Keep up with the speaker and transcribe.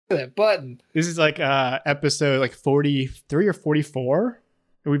that button. This is like episode like 43 or 44.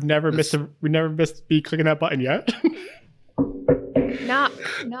 And we've never missed be clicking that button yet. No.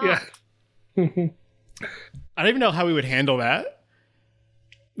 Yeah. I don't even know how we would handle that.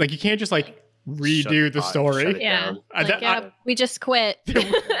 Like, you can't just like redo the story. shut it Yeah. down. We just quit. There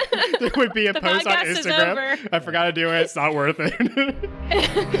would be a The post on podcast is Instagram. over. I forgot to do it. It's not worth it.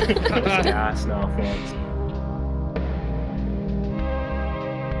 Gas now, folks.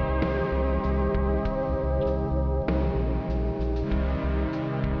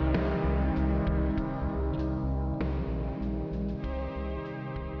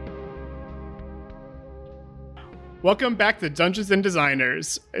 Welcome back to Dungeons and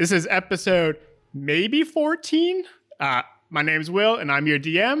Designers. This is episode maybe 14. My name's Will, and I'm your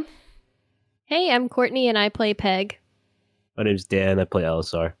DM. Hey, I'm Courtney, and I play Peg. My name's Dan. I play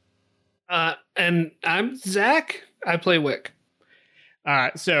Elisar. And I'm Zach. I play Wick.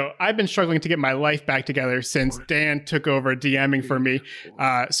 So I've been struggling to get my life back together since Dan took over DMing for me.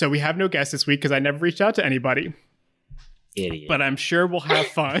 So we have no guests this week because I never reached out to anybody. Idiot. But I'm sure we'll have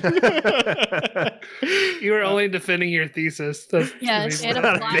fun. You were only defending your thesis. That's And not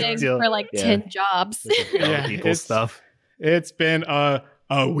a big applying deal. for like Yeah. 10 jobs. Yeah, People stuff. It's been a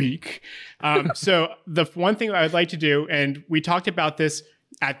week. So the one thing I'd like to do, and we talked about this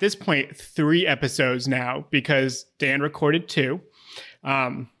at this point 3 episodes now because Dan recorded 2,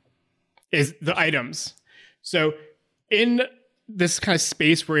 is the items. So in this kind of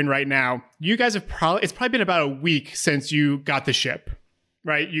space we're in right now, you guys have it's probably been about a week since you got the ship,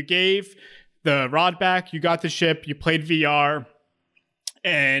 right? You gave the rod back, you got the ship, you played VR,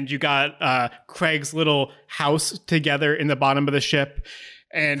 and you got Craig's little house together in the bottom of the ship.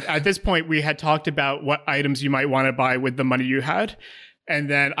 And at this point, we had talked about what items you might want to buy with the money you had. And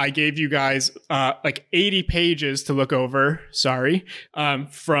then I gave you guys like 80 pages to look over,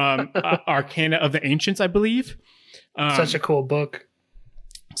 from Arcana of the Ancients, I believe. such a cool book.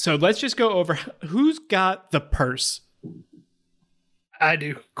 So let's just go over who's got the purse. I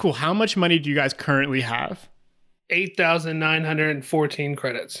do. Cool. How much money do you guys currently have? 8,914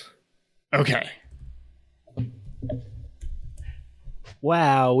 credits. Okay.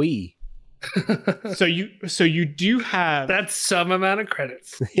 Wowee. So you do have That's some amount of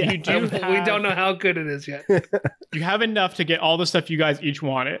credits. you do We have, don't know how good it is yet. you have enough to get all the stuff you guys each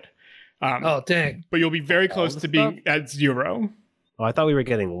wanted. Oh, dang. But you'll be very close the to being at 0. Oh, I thought we were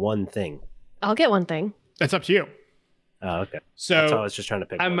getting one thing. I'll get one thing. That's up to you. Oh, okay. That's all I So was just trying to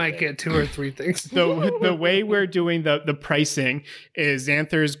pick. I one might thing. get 2 or 3 things. the way we're doing the pricing is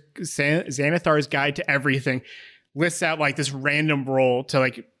Xanathar's Guide to Everything lists out like this random roll to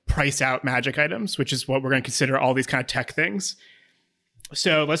like price out magic items, which is what we're going to consider all these kind of tech things.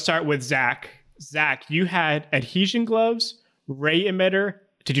 So let's start with Zach. Zach, you had adhesion gloves, ray emitter.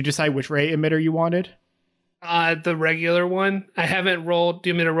 Did you decide which ray emitter you wanted? The regular one. I haven't rolled. Do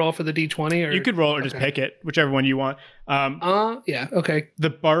you want me to roll for the D20? Or You could roll or just pick it, whichever one you want. Yeah. Okay. The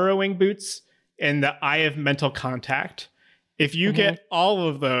burrowing boots and the Eye of Mental Contact. If you get all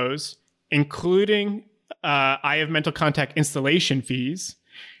of those, including Eye of Mental Contact installation fees,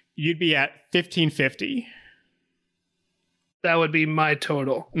 you'd be at $1,550. That would be my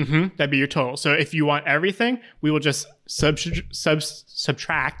total. That'd be your total. So if you want everything, we will just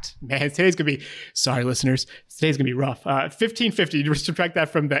subtract. Man, today's gonna be. Sorry, listeners. Today's gonna be rough. $1,550. You subtract that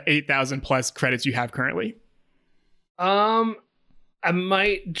from the 8,000 plus credits you have currently. I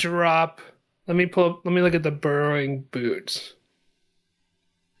might drop. Let me look at the burrowing boots.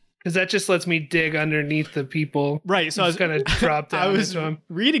 Because that just lets me dig underneath the people. Right. So I was gonna drop down I was into them.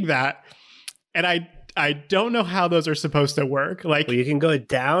 reading that, and I don't know how those are supposed to work. Like, Well, you can go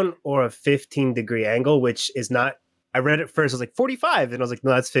down or a 15-degree angle, which is not. I read it first. I was like 45, and I was like,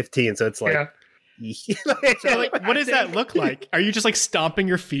 no, that's 15. So it's like, Yeah. so like, what does that look like? Are you just like stomping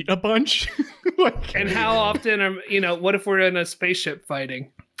your feet a bunch? Like, And how often are what if we're in a spaceship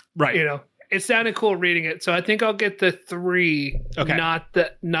fighting? right. It sounded cool reading it, so I think I'll get the 3, Okay. not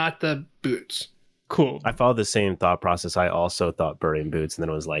the boots. Cool. I followed the same thought process. I also thought burning boots, and then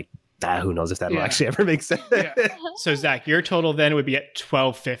it was like, who knows if that'll Yeah. actually ever make sense. Yeah. So Zach, your total then would be at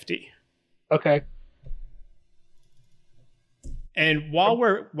 $1,250. Okay. And while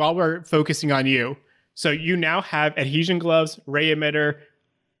we're focusing on you, so you now have adhesion gloves, ray emitter. Do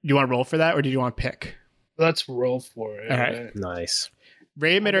you want to roll for that, or do you want to pick? Let's roll for it. All right. Nice.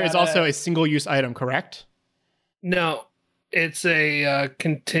 Ray emitter is gotta- also a single-use item, correct? No, it's a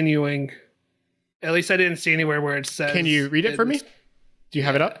continuing. At least I didn't see anywhere where it says. Can you read it for me? Do you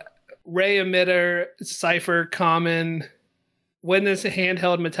have it up? Ray emitter, cipher, common. When this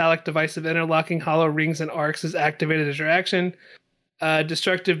handheld metallic device of interlocking hollow rings and arcs is activated as your action,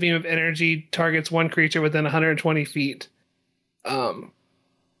 Destructive beam of energy targets one creature within 120 feet. On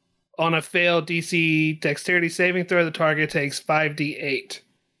a failed DC dexterity saving throw, the target takes 5d8.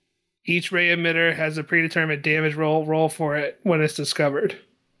 Each ray emitter has a predetermined damage roll for it when it's discovered.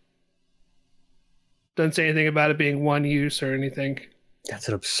 Doesn't say anything about it being one use or anything. That's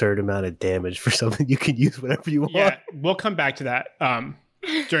an absurd amount of damage for something you can use whenever you want. Yeah, we'll come back to that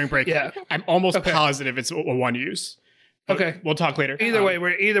during break. Yeah. I'm almost Okay. positive it's a one use. But Okay. we'll talk later. Either way,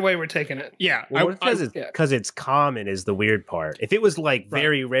 we're taking it. Yeah, Well, I- because it's common is the weird part. If it was like Right.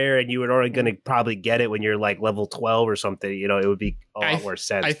 very rare and you were only going to probably get it when you're like level 12 or something, you know, it would be a lot more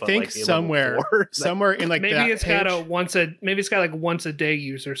sense. I but, think like, being level somewhere 4, somewhere in like Maybe that it's got page- maybe it's got like once a day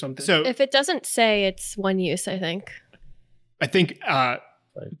use or something. So If it doesn't say it's one use, I think. I think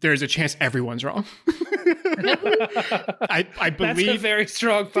there's a chance everyone's wrong. I That's a believe very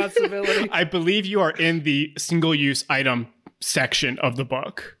strong possibility. I believe you are in the single use item section of the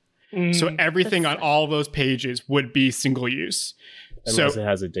book. So Mm. everything on all those pages would be single use. unless So it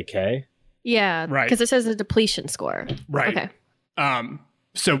has a decay. Yeah, Right. because it says a depletion score. right. Okay.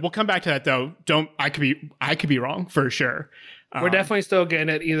 So we'll come back to that though. I could be wrong for sure. We're definitely still getting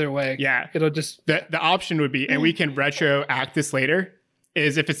it either way. Yeah. It'll just The option would be, and we can retroact this later,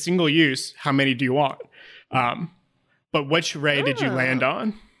 is if it's single use, how many do you want? But which ray did you land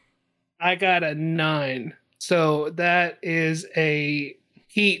on? I got a 9. So that is a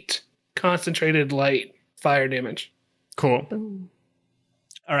heat concentrated light fire damage. Cool. Boom.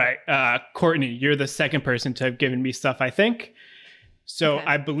 All right. Courtney, you're the second person to have given me stuff, I think. So Okay.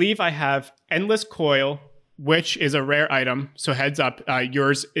 I believe I have Endless Coil, which is a rare item. So heads up,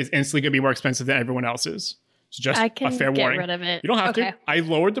 yours is instantly going to be more expensive than everyone else's. So just I can a fair get warning. rid of it. You don't have Okay. to. I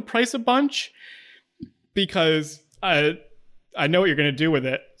lowered the price a bunch because I know what you're going to do with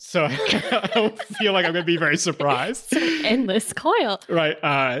it. So I don't feel like I'm going to be very surprised. Endless coil.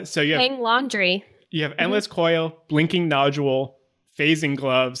 Right. So you have Hang laundry. Endless Coil, Blinking Nodule, Phasing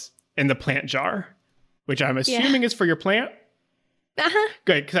Gloves, and the Plant Jar, which I'm assuming is for your plant. Uh-huh.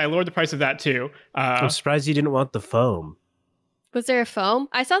 Good, because I lowered the price of that too. I'm surprised you didn't want the foam. Was there a foam?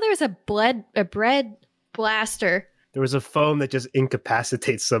 I saw there was a bread blaster. There was a foam that just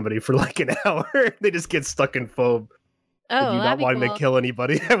incapacitates somebody for like an hour. They just get stuck in foam. Oh, and you not that'd be wanting cool. to kill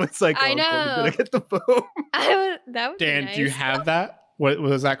anybody. I was like, I oh, know. I'm gonna get the foam. That would be Dan, nice. do you have that? What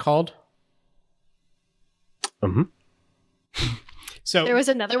was that called? Mhm. So, There was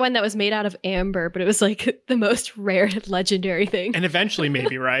another one that was made out of amber, but it was like the most rare legendary thing. and eventually,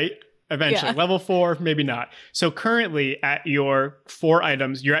 maybe, right? Eventually, Yeah. level 4, maybe not. So currently, at your 4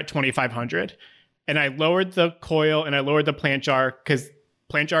 items, you're at 2,500, and I lowered the coil and I lowered the plant jar because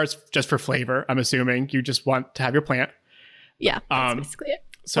plant jar is just for flavor. I'm assuming you just want to have your plant. Yeah, that's Um, basically it.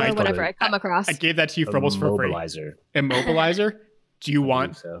 So Or I, whatever I come across. I gave that to you for almost for free. Immobilizer. Immobilizer. Do you I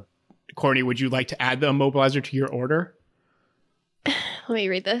want, believe so. Courtney? Would you like to add the immobilizer to your order? Let me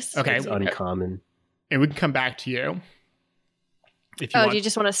read this. Okay, It's uncommon. and we can come back to you if you Oh, want. do you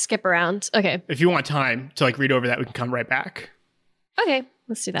just want to skip around? Okay. If you want time to like read over that, we can come right back. Okay,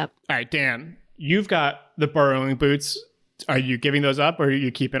 let's do that. All right, Dan, you've got the burrowing boots. Are you giving those up or are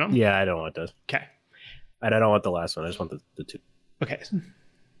you keeping them? Yeah, I don't want those. Okay. And I don't want the last one. I just want the two. Okay.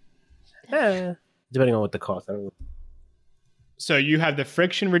 Depending on what the cost. I don't know. So you have the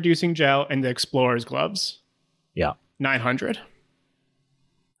friction reducing gel and the explorer's gloves. Yeah. 900.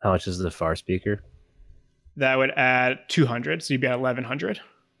 How much is the far speaker? That would add 200. So you'd be at 1100.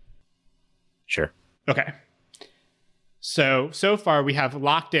 Sure. Okay. So far we have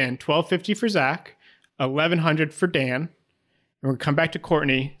locked in 1250 for Zach, 1100 for Dan. And we're going to come back to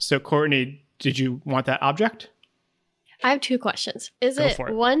Courtney. So Courtney, did you want that object? I have two questions. Is Go it for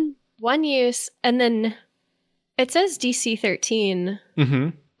it. one use, and then it says DC 13. Mm-hmm.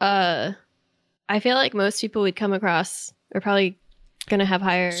 I feel like most people we'd come across are probably gonna have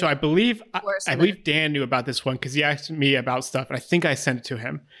higher. So I believe Worse I than believe Dan knew about this one because he asked me about stuff, and I think I sent it to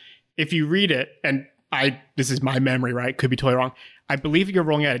him. If you read it, and this is my memory, right? Could be totally wrong. I believe you're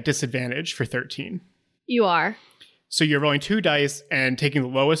rolling at a disadvantage for 13. You are. So you're rolling 2 dice and taking the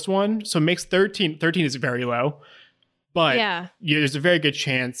lowest one. So it makes 13. 13 is very low. But Yeah. there's a very good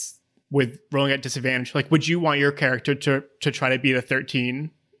chance with rolling at disadvantage. Like, would you want your character to try to beat a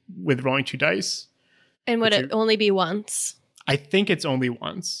 13 with rolling 2 dice? And would But it only be once? I think it's only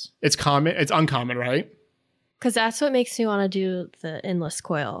once. It's common. It's uncommon, right? Because that's what makes me want to do the endless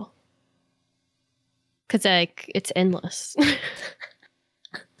coil. Because like it's endless,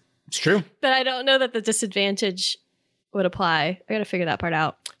 It's true. but I don't know that the disadvantage would apply. I got to figure that part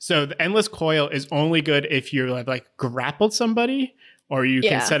out. So the endless coil is only good if you have like grappled somebody or you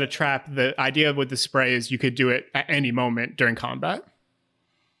Yeah. can set a trap. The idea with the spray is you could do it at any moment during combat.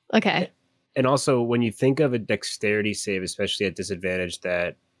 Okay. And also, when you think of a dexterity save, especially at disadvantage,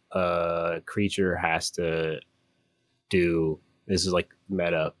 that a creature has to do, this is like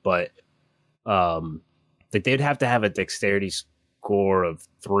meta, but like they'd have to have a dexterity score of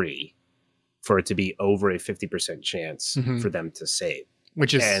 3 for it to be over a 50% chance Mhm. for them to save.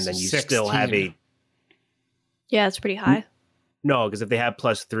 Which is And then you 16. still have a Yeah, it's pretty high. no, because if they have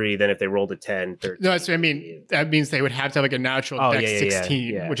 +3, then if they rolled a 10, 13, No, that's what I mean. That means they would have to have like a natural Oh, dex yeah, yeah, yeah,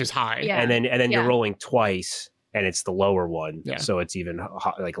 16, yeah. which is high. Yeah. and then Yeah. you're rolling twice, and it's the lower one, Yeah. so it's even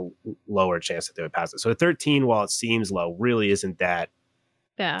like a lower chance that they would pass it. So 13, while it seems low, really isn't that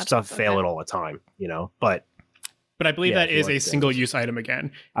Bad. stuff Okay. failing all the time, But But I believe Yeah, that if you is want a to. single use item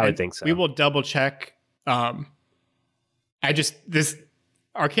again. I would And think so. We will double check. This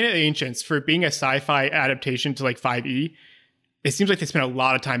Arcana Ancients, for being a sci-fi adaptation to like 5e, it seems like they spent a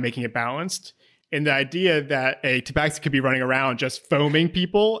lot of time making it balanced. And the idea that a Tabaxi could be running around just foaming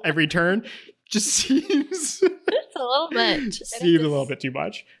people every turn just seems It's a little bit. seems a little bit too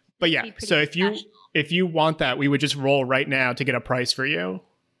much. But yeah, so if you want that, we would just roll right now to get a price for you.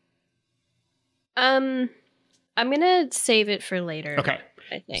 I'm gonna save it for later. Okay.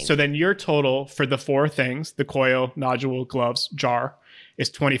 I think. So then your total for the 4 things, the coil, nodule, gloves, jar, is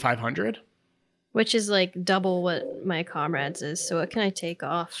 2,500. Which is like double what my comrades is. So what can I take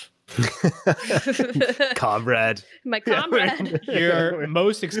off? Comrade. My comrade. Your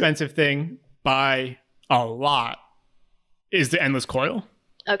most expensive thing by a lot is the endless coil.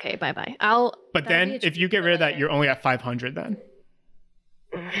 Okay, bye. But then if you get rid of that, you're only at 500 then.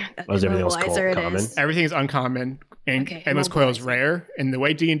 Was everything else Immobilizer it common? is. Everything is uncommon and Okay, endless coil is immobilizer. rare. And the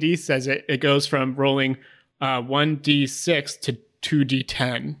way D&D says it, it goes from rolling 1d6 to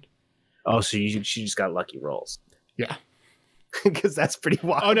 2d10. Oh, so she just got lucky rolls. Yeah. Because that's pretty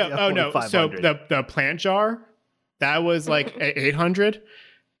wild. Oh no! Yeah, Oh only no! So 500. the plant jar, that was like 800.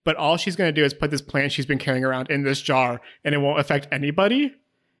 But all she's gonna do is put this plant she's been carrying around in this jar, and it won't affect anybody.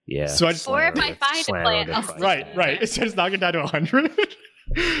 Yeah. So I just- Or if I find a Slam plant, it, I'll fine. Right. It's just knock it down to 100.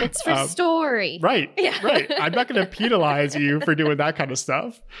 It's for story. Right. Yeah. Right. I'm not gonna penalize you for doing that kind of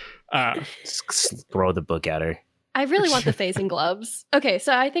stuff. Just throw the book at her. I really want the phasing gloves. Okay,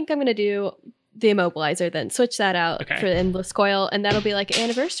 so I think I'm gonna do the immobilizer then. Switch that out Okay. for the endless coil, and that'll be like an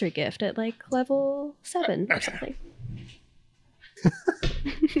anniversary gift at like level 7 or Okay. something.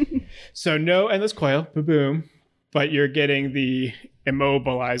 So no endless coil, boom, but you're getting the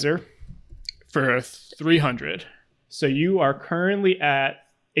immobilizer for 300. So you are currently at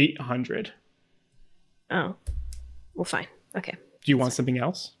 800. Oh. Well, fine. Okay. Do you want something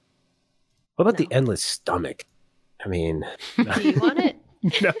else? What about the endless stomach? I mean, Do you want it?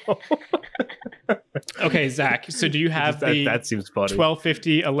 no. Okay, Zach. So do you have the that seems funny.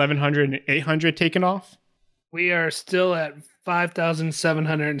 1250, 1100, and 800 taken off? We are still at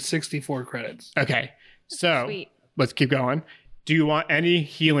 5,764 credits. Okay. So Sweet. let's keep going. Do you want any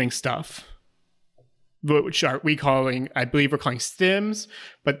healing stuff? Which are we calling, I believe we're calling stims,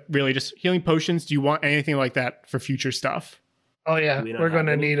 but really just healing potions. Do you want anything like that for future stuff? Oh yeah, Do we not we're have going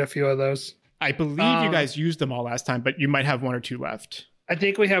to any? need a few of those. I believe you guys used them all last time, but you might have 1 or 2 left. I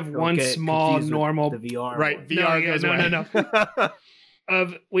think we have Don't one get small confused with normal. the VR Right, one. VR goes away.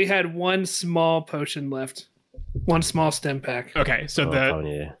 No. We had one small potion left, one small stem pack. Okay, so Oh, the probably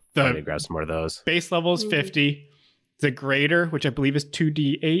need to grab some more of those. base level is 50. The greater, which I believe is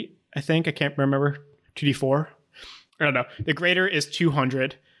 2d8, I think. I can't remember. 2d4. I don't know. The greater is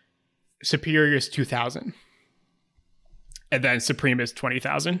 200. Superior is 2,000. And then supreme is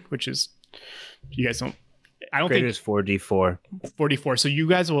 20,000, which is, you guys don't, I don't Greater think is 4d4. 44. So you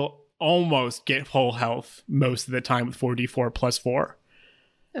guys will almost get full health most of the time with 4d4 plus 4,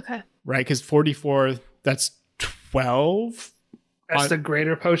 Okay. right? Because 44, that's 12. That's the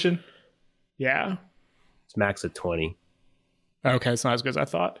greater potion. Yeah. It's max of 20. Okay, it's not as good as I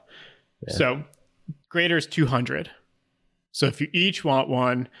thought. Yeah. So greater is 200. So if you each want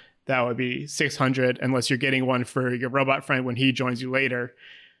one, that would be 600, unless you're getting one for your robot friend when he joins you later.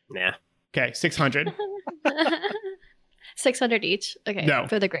 Nah. Okay, 600. 600 each. Okay. No.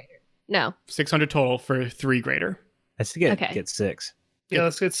 For the greater. No. 600 total for 3 greater. I still Okay. get 6. Yeah,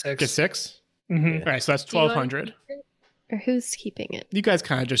 let's get 6. Get 6? Mhm. All right, so that's Do you want- 1,200. Or who's keeping it? You guys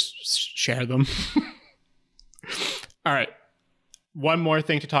kind of just share them. All right. One more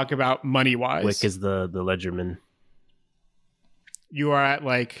thing to talk about money-wise. Wick is the ledgerman. You are at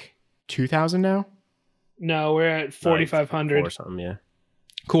like 2,000 now? No, we're at 4,500. Or something, yeah.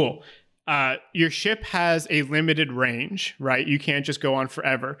 Cool. Your ship has a limited range, right? You can't just go on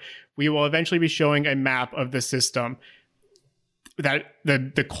forever. We will eventually be showing a map of the system that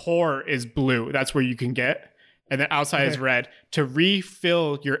the core is blue. That's where you can get. and then outside is red. To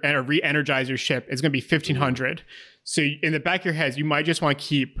refill your or re-energize your ship, it's going to be 1,500. So in the back of your heads, you might just want to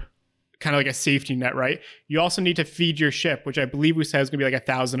keep kind of like a safety net, right? You also need to feed your ship, which I believe we said is going to be like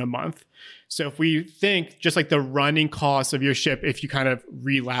 $1,000 a month. So if we think just like the running costs of your ship, if you kind of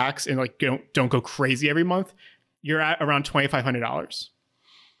relax and like don't go crazy every month, you're at around $2,500.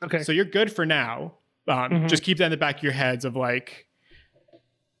 Okay. So you're good for now. Just keep that in the back of your heads of like,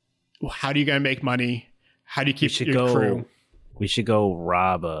 how do you gonna make money? How do you keep your crew? We should go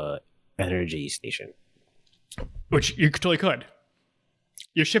rob a energy station. Which you totally could.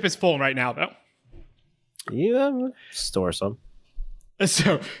 Your ship is full right now, though. Yeah, store some.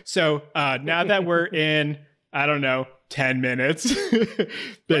 So now that we're in, I don't know, 10 minutes,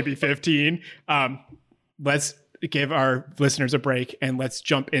 maybe 15, let's give our listeners a break and let's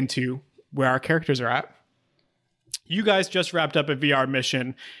jump into where our characters are at. You guys just wrapped up a VR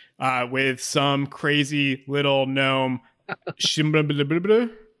mission with some crazy little gnome. Himba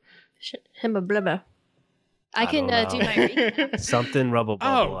I can do my read. Something rubble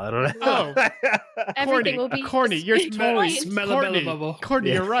bubble. I don't know. Everything will be Courtney, you're totally bubble.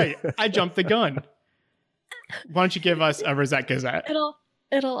 Courtney, you're right. I jumped the gun. Why don't you give us a Rosette Gazette?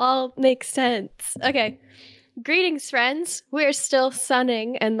 It'll all make sense. Okay. Greetings, friends. We're still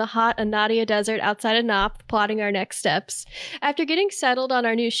sunning in the hot Anadia Desert outside of Nop, plotting our next steps. After getting settled on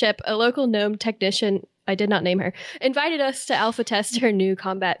our new ship, a local gnome technician, I did not name her, invited us to alpha test her new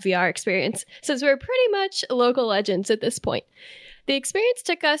combat VR experience, since we're pretty much local legends at this point. The experience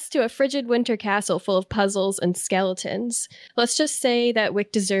took us to a frigid winter castle full of puzzles and skeletons. Let's just say that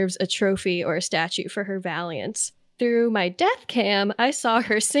Wick deserves a trophy or a statue for her valiance. Through my death cam, I saw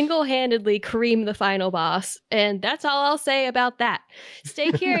her single-handedly cream the final boss, and that's all I'll say about that.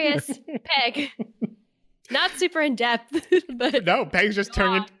 Stay curious, Peg. Not super in depth, but no, Peg's just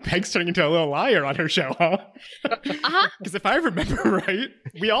turning into a little liar on her show, huh? Because if I remember right,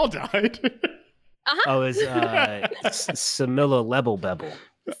 we all died. Oh, it's Samilla Lebel Bebel.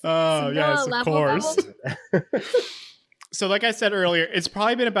 Oh, yes, of course. So like I said earlier, it's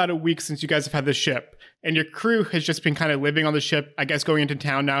probably been about a week since you guys have had the ship, and your crew has just been kind of living on the ship, I guess going into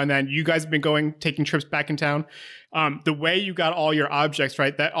town now and then. You guys have been taking trips back in town. The way you got all your objects,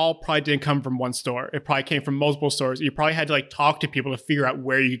 right, that all probably didn't come from one store. It probably came from multiple stores. You probably had to like talk to people to figure out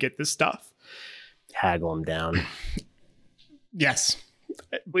where you get this stuff. Haggle them down. Yes.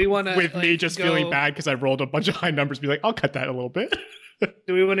 We want to with me just feeling bad because I rolled a bunch of high numbers, be like, I'll cut that a little bit.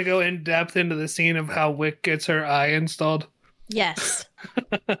 Do we want to go in depth into the scene of how Wick gets her eye installed? Yes.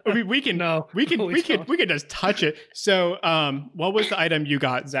 we can just touch it. So, what was the item you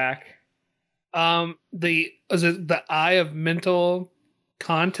got, Zach? Was it the Eye of Mental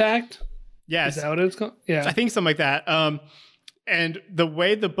Contact? Yes. Is that what it's called? Yeah. I think something like that. And the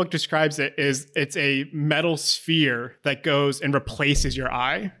way the book describes it is it's a metal sphere that goes and replaces your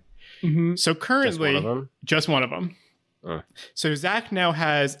eye. Mm-hmm. So currently, just one of them. So Zach now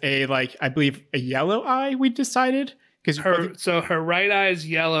has I believe a yellow eye, we decided. So her right eye is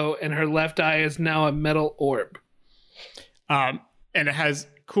yellow and her left eye is now a metal orb. And it has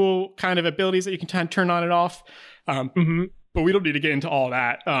cool kind of abilities that you can turn on and off. But we don't need to get into all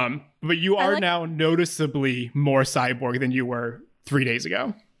that. But you are now noticeably more cyborg than you were 3 days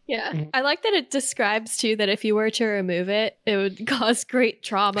ago. Yeah. I like that it describes too that if you were to remove it, it would cause great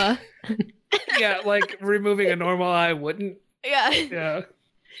trauma. Yeah, like removing a normal eye wouldn't. Yeah.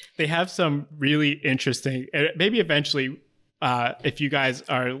 They have some really interesting, maybe eventually, if you guys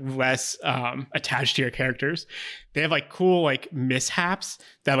are less attached to your characters, they have like cool like mishaps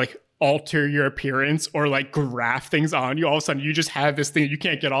that like alter your appearance or like graft things on you. All of a sudden you just have this thing you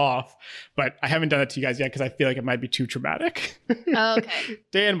can't get off. But I haven't done it to you guys yet because I feel like it might be too traumatic. Oh, okay.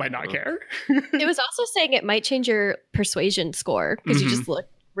 Dan might not care. It was also saying it might change your persuasion score because you just look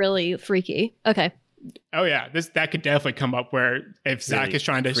really freaky. Okay. Oh yeah, that could definitely come up where if Zach is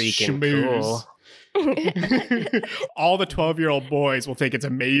trying to schmooze, all the 12-year-old boys will think it's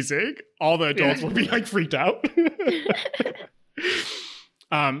amazing. All the adults will be like freaked out.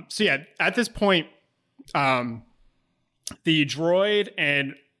 So yeah, at this point, the droid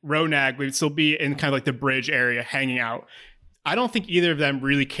and Ronag would still be in kind of like the bridge area hanging out. I don't think either of them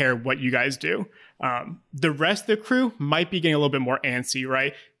really care what you guys do. The rest of the crew might be getting a little bit more antsy,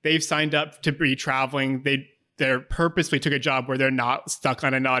 right? They've signed up to be traveling. They purposely took a job where they're not stuck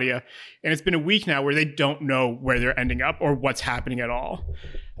on Anadia. And it's been a week now where they don't know where they're ending up or what's happening at all.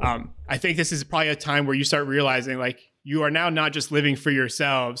 I think this is probably a time where you start realizing like you are now not just living for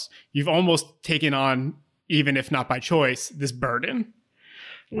yourselves. You've almost taken on, even if not by choice, this burden.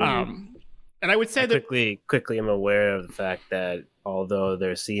 And I would say quickly I'm aware of the fact that although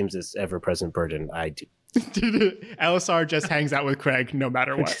there seems this ever-present burden, I LSR just hangs out with Craig no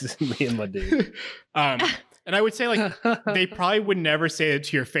matter what. Just me and my dude. And I would say like they probably would never say it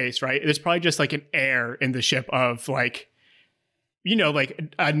to your face, right? There's probably just like an air in the ship of like, you know, like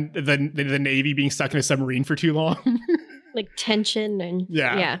the Navy being stuck in a submarine for too long. Like tension and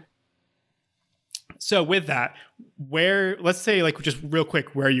Yeah. So with that, let's say like just real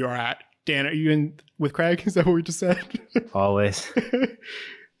quick where you are at. Dan, are you in with Craig? Is that what we just said? Always.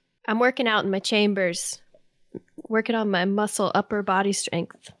 I'm working out in my chambers, working on my muscle upper body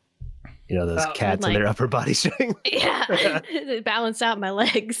strength. You know, those cats and their upper body strength. Yeah, to balance out my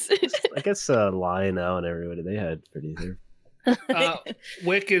legs. I guess Lionel and everybody, they had pretty there.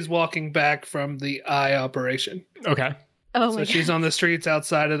 Wick is walking back from the eye operation. Okay. Oh So my she's god. on the streets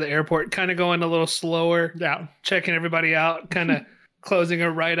outside of the airport, kind of going a little slower, Yeah. checking everybody out, kind of closing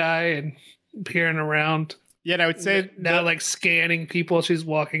her right eye and peering around. Yeah, and I would say Now, like scanning people she's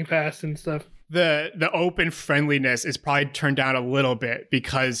walking past and stuff. the open friendliness is probably turned down a little bit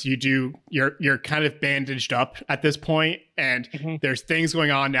because you're kind of bandaged up at this point, and there's things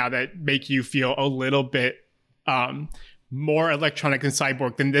going on now that make you feel a little bit more electronic and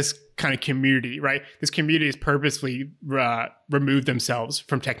cyborg than this kind of community, right? This community has purposely removed themselves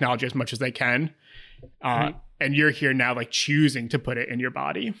from technology as much as they can, and you're here now, like choosing to put it in your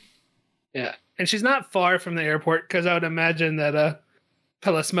body. Yeah. And she's not far from the airport because I would imagine that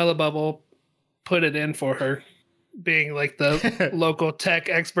Pella Smellabubble put it in for her, being like the local tech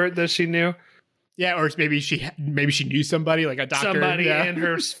expert that she knew. Yeah, or maybe she knew somebody, like a doctor. Somebody yeah. in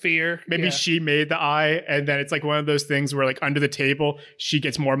her sphere. Maybe she made the eye, and then it's like one of those things where, like, under the table, she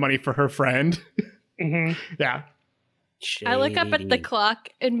gets more money for her friend. Yeah. I look up at the Shady. clock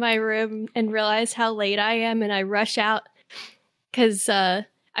in my room and realize how late I am, and I rush out because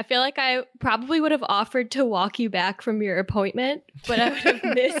I feel like I probably would have offered to walk you back from your appointment, but I would have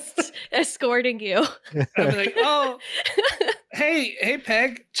missed escorting you. I'd be like, oh, hey,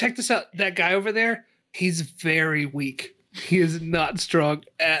 Peg, check this out. That guy over there, he's very weak. He is not strong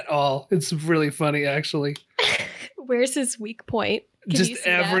at all. It's really funny, actually. Where's his weak point? Can you Just see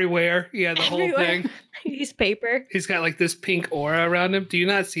that? everywhere. Yeah, the whole Everywhere. thing. He's paper. He's got like this pink aura around him. Do you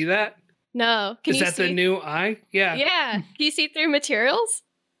not see that? No. Can Is you that see? the new eye? Yeah. Yeah. Can you see through materials?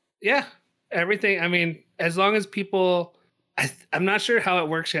 Yeah. Everything. I mean, as long as people, I'm not sure how it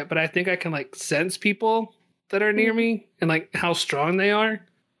works yet, but I think I can like sense people that are near me and like how strong they are.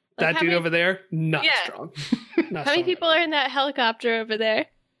 That how dude many- over there, not Yeah. strong. Not How many strong. people are in that helicopter over there?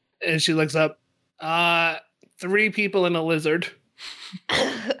 And she looks up. 3 people and a lizard.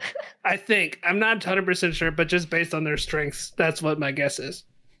 I think. I'm not 100% sure, but just based on their strengths, that's what my guess is.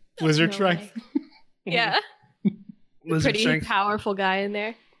 Lizard No strength. way. Yeah. Lizard Pretty strength. powerful guy in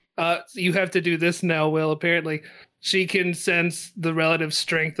there. You have to do this now, Will. Apparently, she can sense the relative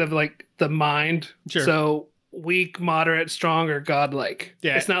strength of like the mind. Sure. So weak, moderate, strong, or godlike.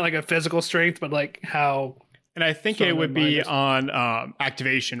 Yeah. It's not like a physical strength, but like how. And I think Strong it would and be minus. on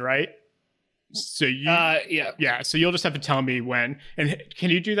activation, right? So you, Yeah. yeah. So you'll just have to tell me when. And can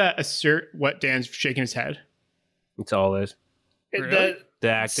you do that? Assert what Dan's shaking his head. It's always. It- Really? The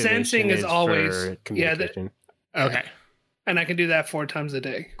activation Sensing is always- for yeah, communication. Okay, and I can do that 4 times a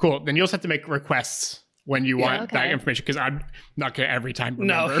day. cool. Then you'll just have to make requests when you want that okay. information, because I'm not gonna every time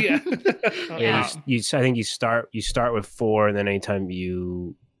remember. No, yeah. Yeah. I think you start with 4, and then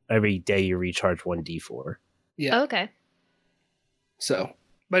every day you recharge 1d4. Yeah. Okay. So,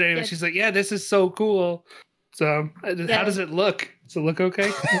 but anyway, Yeah. she's like, "Yeah, this is so cool." So, how does it look? Does it look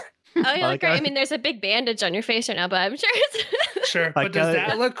okay? Oh, you look Like great. I- I mean, there's a big bandage on your face right now, but I'm sure it's Sure, but does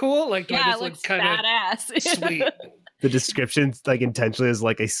that look cool? Like, do I yeah, just it look looks kind of badass. sweet? The description, like intentionally, is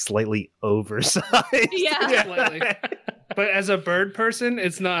like a slightly oversized. Yeah. Slightly. But as a bird person,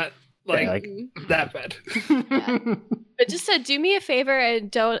 it's not like Yeah, like- that bad. But just do me a favor and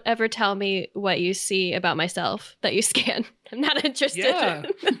don't ever tell me what you see about myself that you scan. I'm not interested. Yeah.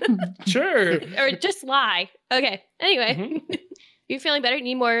 Sure. Or just lie. Okay. Anyway, Mm-hmm. you feeling better?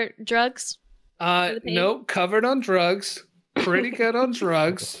 Need more drugs? For the pain? Nope, covered on drugs. Pretty good on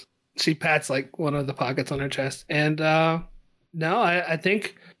drugs. She pats like one of the pockets on her chest. And no, I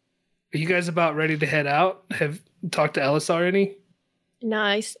think, are you guys about ready to head out? Have talked to Ellis already?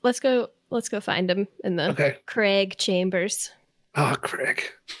 Nice. Let's go find him in the Okay. Craig chambers. Oh, Craig.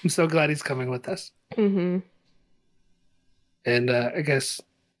 I'm so glad he's coming with us. Mm-hmm. And I guess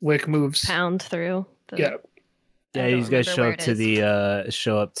Wick moves. Pound through. Yeah. Yeah, I don't you guys remember show where up it to is.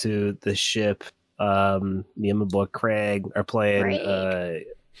 show up to the ship. Me and my boy Craig are playing Craig.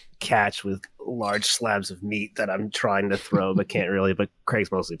 catch with large slabs of meat that I'm trying to throw, but can't really. But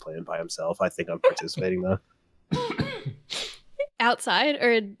Craig's mostly playing by himself. I think I'm participating though. Outside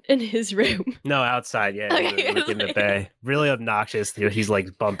or in his room? No, outside. Yeah, Okay, in the like- bay. Really obnoxious. He's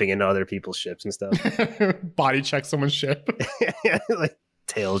like bumping into other people's ships and stuff. Body check someone's ship. Like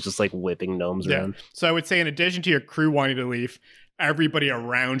tails just like whipping gnomes Yeah. around. So I would say, in addition to your crew wanting to leave, everybody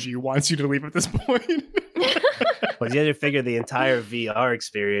around you wants you to leave at this point. But you have to figure the entire VR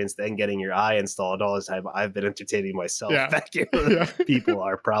experience, then getting your eye installed all the time. I've been entertaining myself Yeah. back here. Yeah. People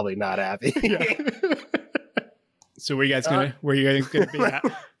are probably not happy. Yeah. So where you guys gonna be at?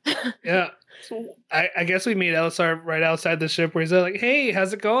 Yeah. So I guess we meet Elisar right outside the ship where he's like, "Hey,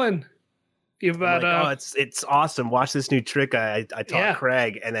 how's it going?" You I'm about like, it's awesome. Watch this new trick I taught Yeah.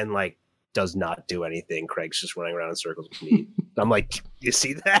 Craig, and then like does not do anything. Craig's just running around in circles with me. I'm like, you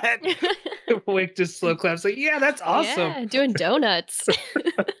see that? Wick just slow claps like, "Yeah, that's awesome." Yeah, doing donuts.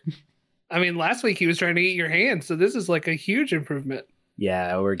 I mean, last week he was trying to eat your hand, so this is like a huge improvement.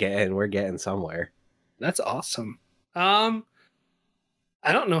 Yeah, we're getting somewhere. That's awesome.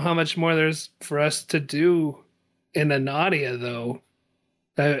 I don't know how much more there's for us to do in Anadia though.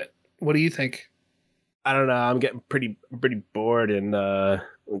 What do you think? I don't know. I'm getting pretty bored, and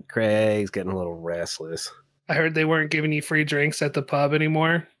Craig's getting a little restless. I heard they weren't giving you free drinks at the pub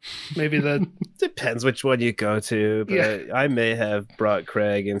anymore. Maybe the Depends which one you go to, but Yeah. I may have brought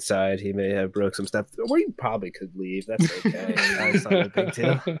Craig inside. He may have broke some stuff. We probably could leave. That's okay. That's not a big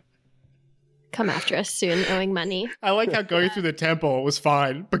deal. Come after us soon, owing money. I like how going through the temple was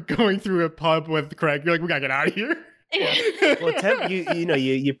fine, but going through a pub with Craig, you're like, we gotta get out of here. Well,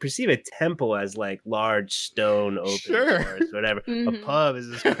 you perceive a temple as like large stone open Sure. doors, whatever. A Mhm. pub is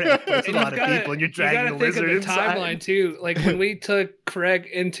just great. It's a And lot you've of gotta- people, and you're you dragging gotta a think of lizard the inside. timeline too. Like when we took Craig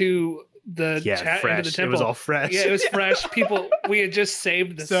into the Yeah, chat fresh. into the temple, It was all fresh. Yeah, it was fresh. People, we had just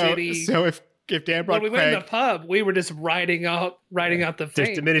saved the city. So if Dan brought when we went Craig, in the pub, we were just riding out the There's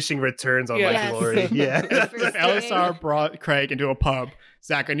fame. diminishing returns on Yeah. my Yes. glory. Yeah. if Elisar brought Craig into a pub,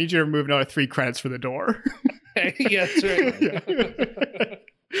 Zach, I need you to remove another 3 credits for the door. Yeah, that's right.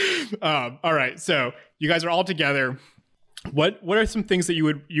 All right, so you guys are all together. What are some things that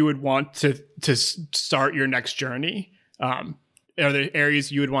you would want to start your next journey? Are there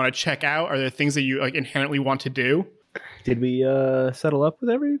areas you would want to check out? Are there things that you like inherently want to do? Did we settle up with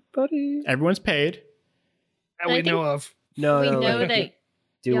everybody? Everyone's paid. That I we think know of. we know like, that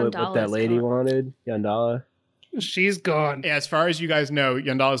do what that Yandala's lady gone. wanted. Yandala. She's gone. As far as you guys know,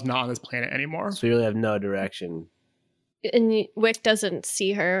 Yandala is not on this planet anymore. So we really have no direction. and Wick doesn't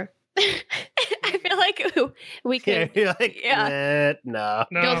see her. I feel like we Yeah, could you're like, Yeah. no.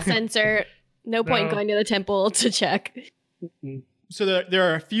 No. don't censor. No point No. going to the temple to check. So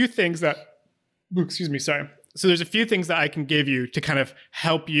there are a few things that excuse me, sorry. So there's a few things that I can give you to kind of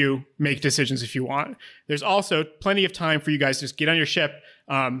help you make decisions if you want. There's also plenty of time for you guys to just get on your ship.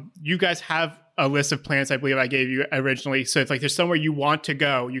 You guys have a list of planets I believe I gave you originally. So if like there's somewhere you want to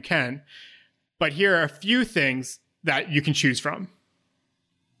go, you can. But here are a few things that you can choose from.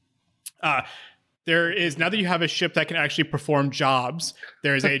 There is, now that you have a ship that can actually perform jobs,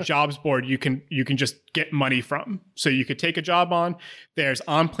 there is a jobs board you can just get money from. So you could take a job on. There's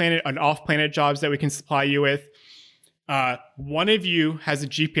on-planet and off-planet jobs that we can supply you with. One of you has a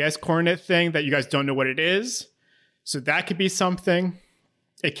GPS coordinate thing that you guys don't know what it is. So that could be something.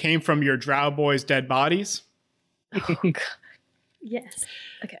 It came from your Drow boys' dead bodies. Yes.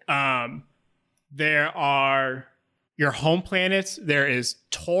 Okay. There are your home planets. There is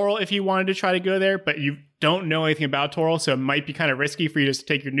Toril if you wanted to try to go there, but you don't know anything about Toril, so it might be kind of risky for you just to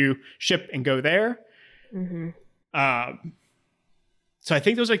take your new ship and go there. Mm-hmm. So I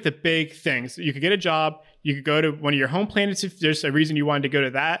think those are like the big things. You could get a job. You could go to one of your home planets if there's a reason you wanted to go to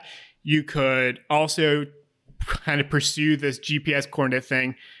that. You could also kind of pursue this GPS coordinate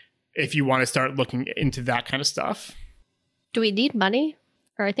thing if you want to start looking into that kind of stuff. Do we need money?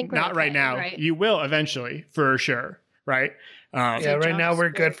 Or I think we're Not okay, right now. Right? You will eventually, for sure. Right? Yeah, right now jobs we're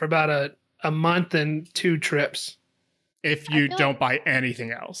for- good for about a month and 2 trips. If you feel don't buy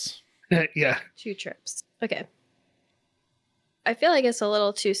anything else. Yeah. 2 trips. Okay. I feel like it's a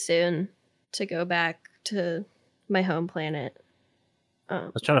little too soon to go back to my home planet. I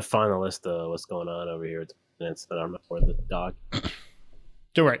was trying to find the list of what's going on over here with the planets that I'm for the dog.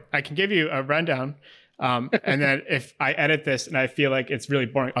 Don't worry. I can give you a rundown. And then if I edit this and I feel like it's really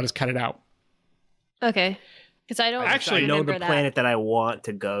boring, I'll just cut it out. Okay. Because I don't Actually, I know remember the that. planet that I want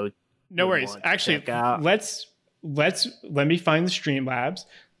to go. No would worries. want to Actually, check out. let me find the Streamlabs.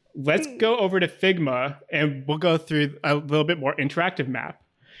 Let's go over to Figma and we'll go through a little bit more interactive map.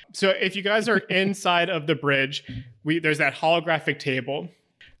 So if you guys are inside of the bridge, there's that holographic table.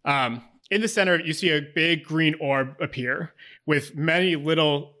 In the center, you see a big green orb appear with many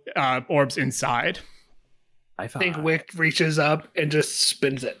little orbs inside. I think Wick reaches up and just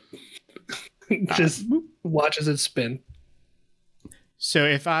spins it. Just watches it spin. So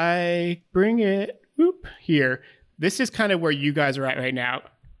if I bring it here, this is kind of where you guys are at right now.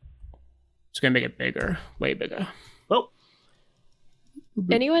 Just gonna make it bigger, way bigger. Well,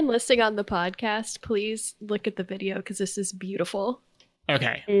 Anyone listening on the podcast, please look at the video because this is beautiful.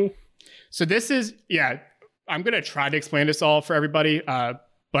 Okay. So this is, I'm going to try to explain this all for everybody,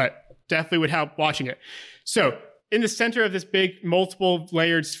 but definitely would help watching it. So in the center of this big multiple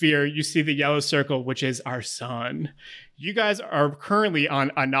layered sphere, you see the yellow circle, which is our sun. You guys are currently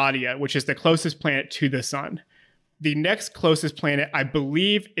on Anadia, which is the closest planet to the sun. The next closest planet, I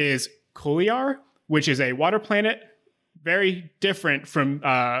believe, is Koliar, which is a water planet, very different from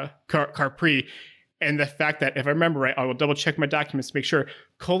Capri. And the fact that, if I remember right, I will double check my documents to make sure,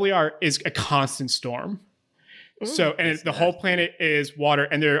 Koliar is a constant storm. So, and the whole planet is water,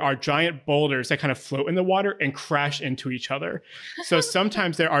 and there are giant boulders that kind of float in the water and crash into each other. So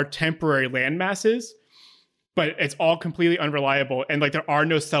sometimes there are temporary land masses, but it's all completely unreliable. And like there are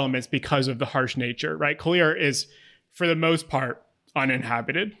no settlements because of the harsh nature, right? Koliar is, for the most part,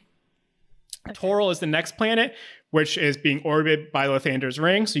 uninhabited. Okay. Toril is the next planet, which is being orbited by Lathander's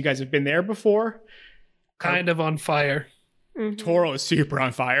ring. So you guys have been there before. Kind of on fire. Toril is super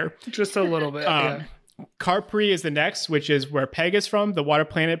on fire. Just a little bit, yeah. Capri is the next, which is where Peg is from, the water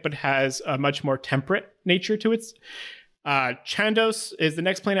planet, but has a much more temperate nature to it. Chandos is the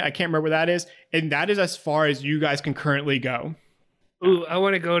next planet. I can't remember where that is. And that is as far as you guys can currently go. Ooh, I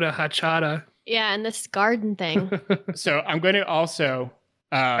want to go to Hachata. Yeah, and this garden thing. So I'm going to also...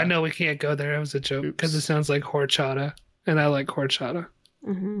 I know we can't go there. It was a joke because it sounds like horchata, and I like horchata.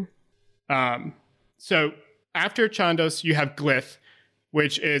 So after Chandos, you have Glyph,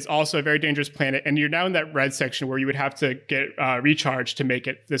 which is also a very dangerous planet, and you're now in that red section where you would have to get recharged to make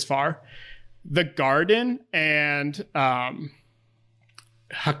it this far. The Garden and Hakatha.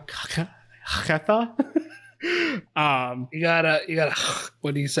 You gotta.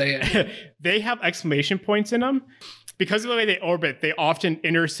 What do you say? They have exclamation points in them. Because of the way they orbit, they often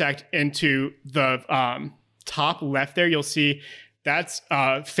intersect into the top left there. You'll see that's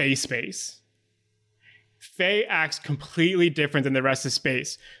Fae space. Fae acts completely different than the rest of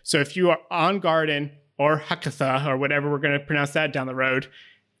space. So if you are on Garden or Hakatha or whatever we're going to pronounce that down the road.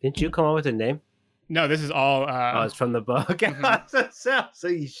 Didn't you come up with a name? No, this is all... it's from the book. So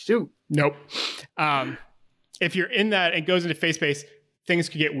you shoot. Nope. If you're in that and goes into Fae space, things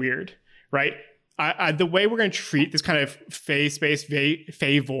could get weird, right? The way we're going to treat this kind of Fae space,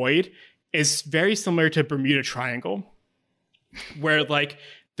 Fae void, is very similar to Bermuda Triangle, where like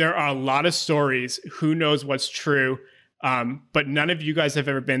there are a lot of stories. Who knows what's true? But none of you guys have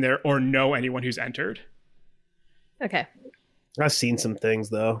ever been there or know anyone who's entered. Okay. I've seen some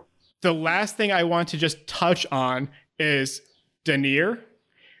things though. The last thing I want to just touch on is Danir,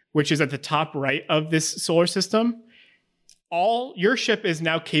 which is at the top right of this solar system. Your ship is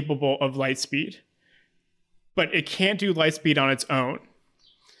now capable of light speed, but it can't do light speed on its own.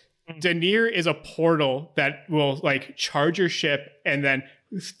 Danir is a portal that will like charge your ship and then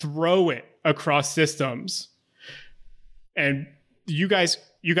throw it across systems. And you guys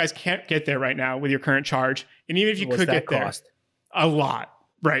can't get there right now with your current charge. And even if you could get there, a lot,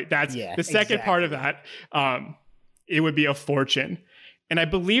 right? That's the second part of that. It would be a fortune. And I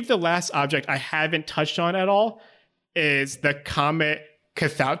believe the last object I haven't touched on at all is the comet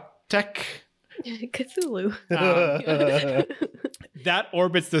Cathaltek. Cthulhu. That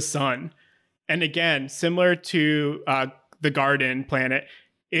orbits the sun. And again, similar to the Garden planet,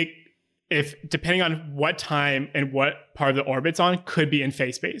 if depending on what time and what part of the orbit's on, could be in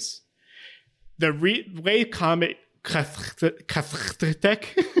Fae space. The way comet Cathaltek,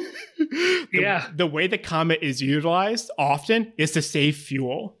 the way the comet is utilized often is to save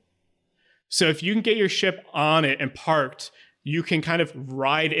fuel. So if you can get your ship on it and parked, you can kind of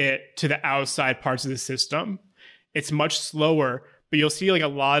ride it to the outside parts of the system. It's much slower, but you'll see like a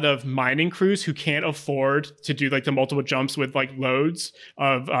lot of mining crews who can't afford to do like the multiple jumps with like loads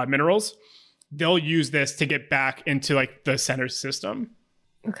of minerals. They'll use this to get back into like the center system.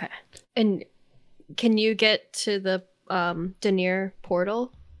 Okay. And can you get to the Danir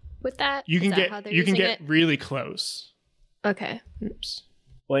portal with that? You can get really close. Okay. Oops.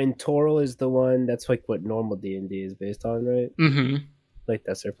 Well, and Toril is the one that's like what normal D&D is based on, right? Mm-hmm. Like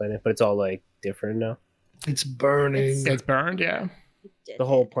that's their planet, but it's all like different now. It's burning. It's burned, yeah. The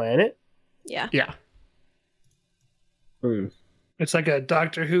whole planet? Yeah. Yeah. It's like a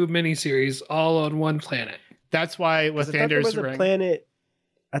Doctor Who miniseries all on one planet. That's why Lathander's ring.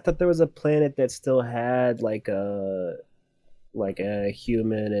 I thought there was a planet that still had like a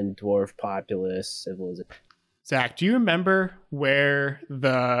human and dwarf populace civilization. Zach, do you remember where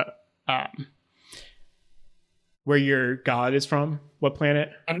where your god is from? What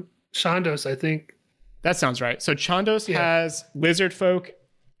planet? Chandos, I think. That sounds right. So Chandos has lizard folk,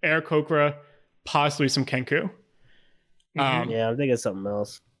 Aarakocra, possibly some Kenku. Yeah, I'm thinking something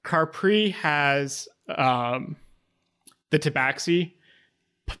else. Capri has the Tabaxi,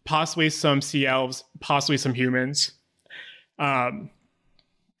 possibly some sea elves, possibly some humans.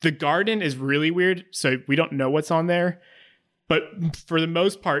 The garden is really weird, so we don't know what's on there. But for the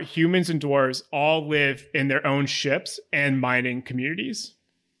most part, humans and dwarves all live in their own ships and mining communities.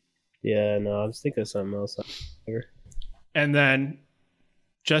 Yeah, no, I was thinking of something else. And then,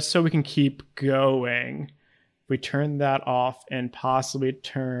 just so we can keep going, we turn that off and possibly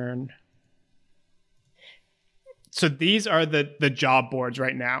turn. So these are the job boards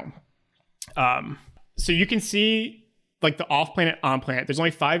right now. So you can see like the off planet, on planet. There's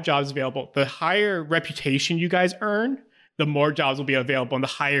only 5 jobs available. The higher reputation you guys earn, the more jobs will be available and the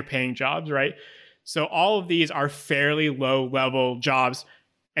higher paying jobs, right? So all of these are fairly low level jobs.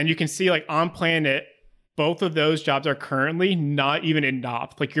 And you can see like on planet, both of those jobs are currently not even in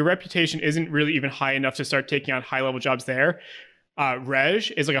Nopt. Like your reputation isn't really even high enough to start taking on high level jobs there.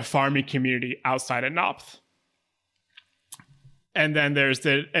 Rej is like a farming community outside of Nopt. And then there's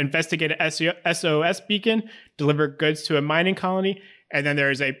the investigate SOS beacon, deliver goods to a mining colony. And then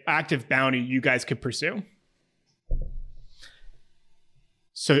there's a active bounty you guys could pursue.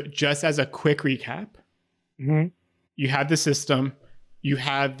 So just as a quick recap, you have the system, you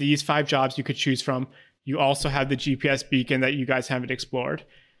have these 5 jobs you could choose from. You also have the GPS beacon that you guys haven't explored.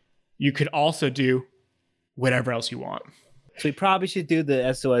 You could also do whatever else you want. So we probably should do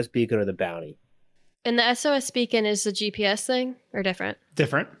the SOS beacon or the bounty. And the SOS beacon is the GPS thing or different?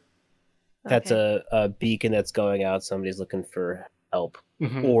 Different. That's Okay. a beacon that's going out. Somebody's looking for help.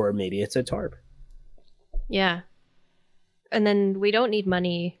 Or maybe it's a tarp. Yeah. And then we don't need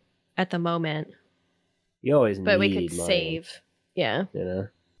money at the moment, You always but we need could money, save. Yeah. You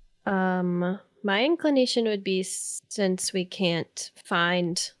know? My inclination would be, since we can't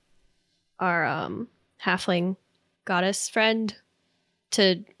find our halfling goddess friend,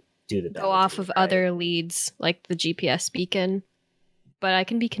 to Do the go bounty, off of right? other leads like the GPS beacon. But I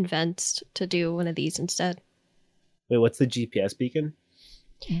can be convinced to do one of these instead. Wait, what's the GPS beacon?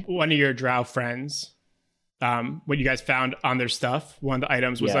 One of your drow friends, what you guys found on their stuff, one of the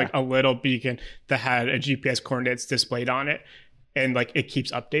items was Yeah. like a little beacon that had a GPS coordinates displayed on it. And like it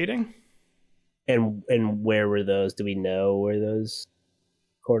keeps updating. And where were those? Do we know where those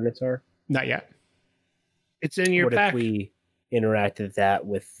coordinates are? Not yet. It's in your What pack. if we interacted that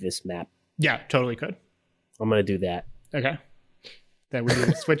with this map? Yeah, totally could. I'm gonna do that. Okay. Then we need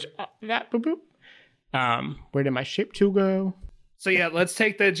to switch up that. Boop, boop. Where did my shape 2 go? So yeah, let's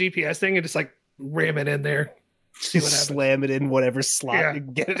take the GPS thing and just like ram it in there. See what happens. Slam it in whatever slot Yeah. you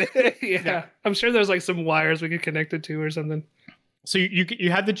can get it in. Yeah. I'm sure there's like some wires we could connect it to or something. So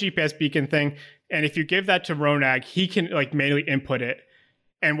you have the GPS beacon thing, and if you give that to Ronag, he can like manually input it.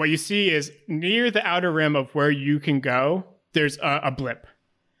 And what you see is near the outer rim of where you can go, there's a blip.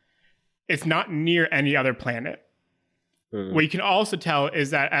 It's not near any other planet. What you can also tell is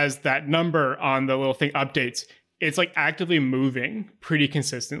that as that number on the little thing updates, it's like actively moving pretty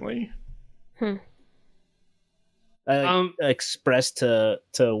consistently. I expressed to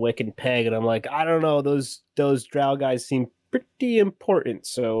Wick and Peg, and I'm like, I don't know, those drow guys seem pretty important,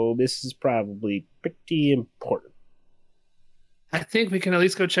 so this is probably pretty important. I think we can at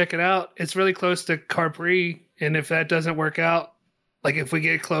least go check it out. It's really close to Capri, and if that doesn't work out, like if we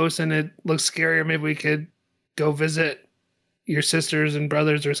get close and it looks scarier, maybe we could go visit your sisters and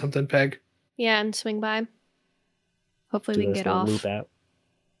brothers or something, Peg. Yeah, and swing by. Hopefully we Do can this get little off.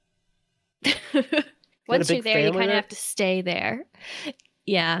 loop out. Once a you're big there, you family kind of there? have to stay there.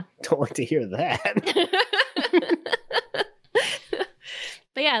 Yeah. Don't like to hear that.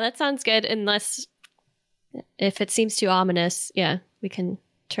 But yeah, that sounds good. Unless if it seems too ominous, yeah, we can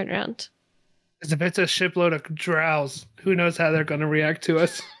turn around. Because if it's a shipload of drows, who knows how they're going to react to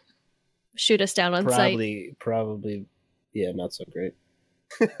us? Shoot us down on sight. Probably, yeah, not so great.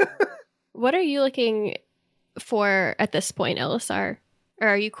 What are you looking for at this point, Elisar? Or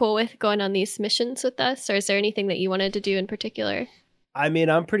are you cool with going on these missions with us? Or is there anything that you wanted to do in particular? I mean,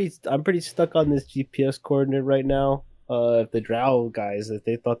 I'm pretty stuck on this GPS coordinate right now. If the drow guys, if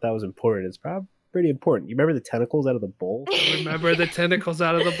they thought that was important, it's probably pretty important. You remember the tentacles out of the bowl? Remember the tentacles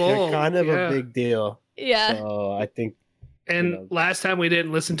out of the bowl. They're kind of Yeah. a big deal. Yeah. So I think, And you know. last time we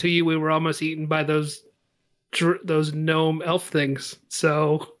didn't listen to you, we were almost eaten by those gnome elf things.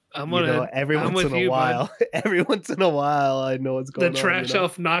 So I'm You gonna. know, every I'm once with in a you, while, bud. every once in a while, I know what's The going on. trash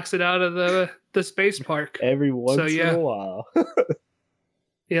elf knocks it out of the space park. Every once in yeah. a while.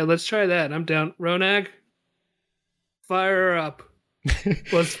 Yeah, let's try that. I'm down. Ronag, fire her up.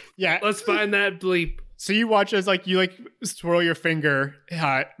 Let's Yeah. let's find that bleep. So you watch as like you like swirl your finger,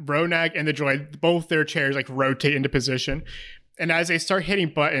 Ronag and the droid, both their chairs like rotate into position. And as they start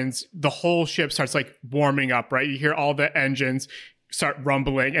hitting buttons, the whole ship starts like warming up, right? You hear all the engines start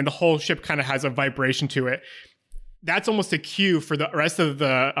rumbling and the whole ship kind of has a vibration to it. That's almost a cue for the rest of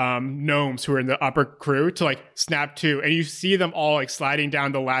the gnomes who are in the upper crew to like snap to. And you see them all like sliding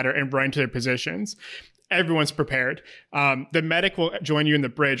down the ladder and running to their positions. Everyone's prepared. The medic will join you in the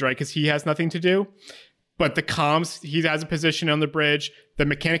bridge, right? Because he has nothing to do. But the comms, he has a position on the bridge. The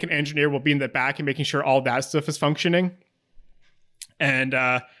mechanic and engineer will be in the back and making sure all that stuff is functioning. And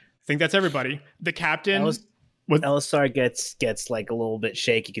I think that's everybody. The captain... Elisar gets like a little bit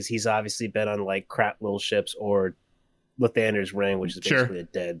shaky because he's obviously been on like crap little ships or Lathander's Ring, which is basically a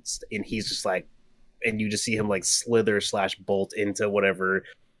dead, and he's just like, and you just see him like slither / bolt into whatever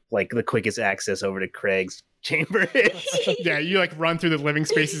like the quickest access over to Craig's chamber is. Yeah, you like run through the living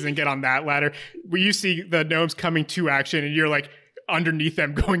spaces and get on that ladder where you see the gnomes coming to action and you're like underneath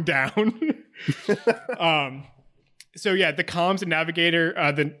them going down. So yeah, the comms navigator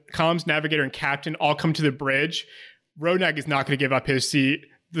and captain all come to the bridge. Ronag is not going to give up his seat.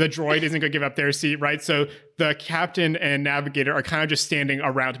 The droid isn't going to give up their seat, right? So the captain and navigator are kind of just standing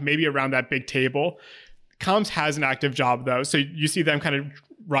around, maybe around that big table. Comms has an active job though, so you see them kind of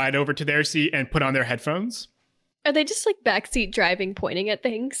ride over to their seat and put on their headphones. Are they just like backseat driving, pointing at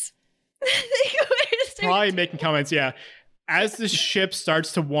things? Probably making comments, yeah. As the ship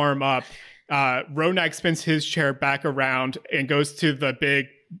starts to warm up, Ronag spins his chair back around and goes to the big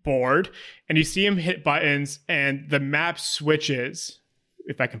board, and you see him hit buttons, and the map switches,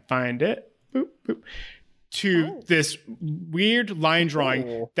 if I can find it, boop, boop, to this weird line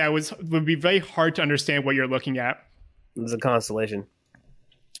drawing that would be very hard to understand what you're looking at. It's a constellation.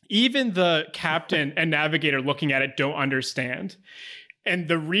 Even the captain and navigator looking at it don't understand. And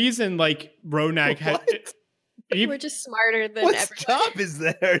the reason like Ronag had... We're just smarter than what everybody. job is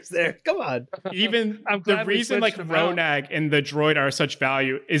there? Come on. Even the reason like Ronag and the droid are such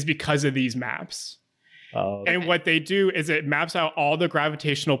value is because of these maps. Oh. And what they do is it maps out all the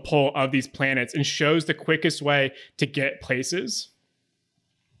gravitational pull of these planets and shows the quickest way to get places.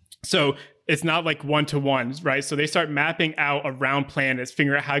 So it's not like one-to-ones, right? So they start mapping out around planets,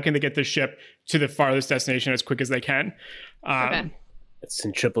 figuring out how can they get the ship to the farthest destination as quick as they can. Okay. It's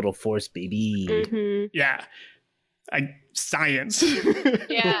centripetal force, baby. Mm-hmm. Yeah. Science.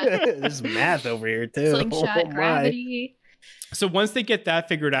 Yeah. There's math over here too. Slingshot, Oh, my. gravity. So once they get that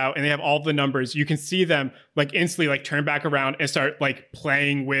figured out and they have all the numbers, you can see them like instantly like turn back around and start like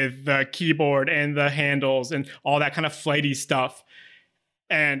playing with the keyboard and the handles and all that kind of flighty stuff.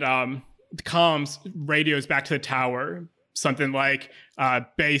 And comms radios back to the tower. Something like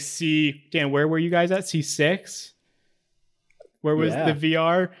base C. Dan, where were you guys at? C6? Where was the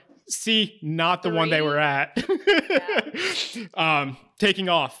VR? C, not the one they were at. Taking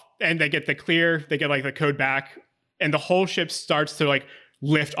off. And they get the clear, they get like the code back. And the whole ship starts to like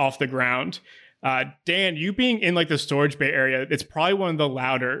lift off the ground. Dan, you being in like the storage bay area, it's probably one of the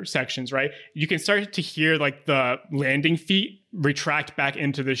louder sections, right? You can start to hear like the landing feet retract back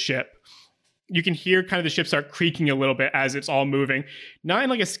into the ship. You can hear kind of the ship start creaking a little bit as it's all moving. Not in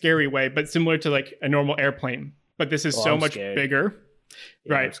like a scary way, but similar to like a normal airplane. But this is so much bigger.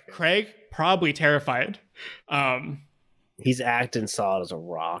 Yeah, right. Craig, probably terrified. He's acting solid as a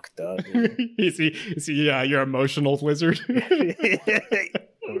rock, though. Is he your emotional lizard?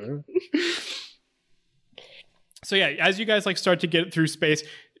 So yeah, as you guys like start to get through space,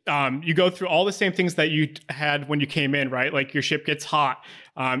 you go through all the same things that you had when you came in, right? Like your ship gets hot,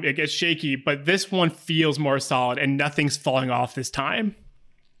 it gets shaky, but this one feels more solid and nothing's falling off this time.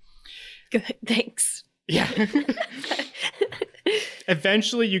 Good, thanks. Yeah.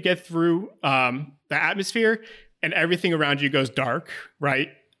 Eventually you get through the atmosphere and everything around you goes dark, right?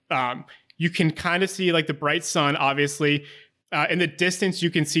 You can kind of see like the bright sun, obviously. In the distance, you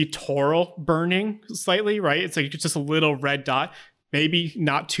can see Toril burning slightly, right? It's like just a little red dot, maybe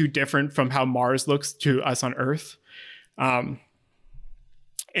not too different from how Mars looks to us on Earth. And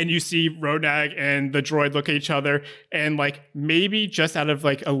you see Ronag and the droid look at each other and like maybe just out of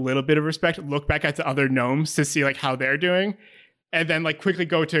like a little bit of respect, look back at the other gnomes to see like how they're doing. And then like quickly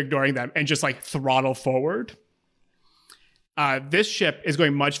go to ignoring them and just like throttle forward. This ship is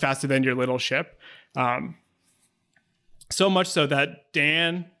going much faster than your little ship. So much so that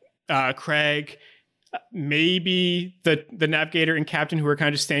Dan, Craig, maybe the navigator and captain who are kind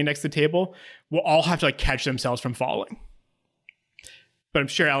of just standing next to the table will all have to like catch themselves from falling. But I'm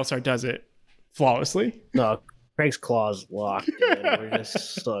sure Alisar does it flawlessly. No, Craig's claw's locked.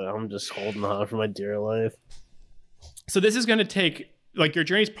 I'm just holding on for my dear life. So this is going to take, like, your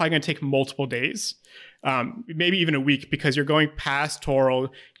journey is probably going to take multiple days, maybe even a week, because you're going past Toril.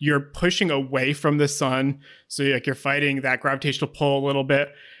 You're pushing away from the sun, so like you're fighting that gravitational pull a little bit.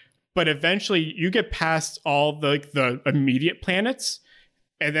 But eventually, you get past all the immediate planets,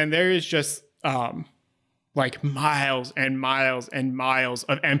 and then there is just like miles and miles and miles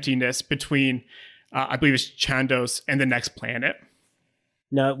of emptiness between, I believe it's Chandos and the next planet.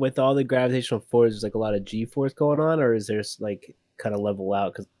 Now, with all the gravitational force, there's like a lot of G-force going on, or is there like kind of level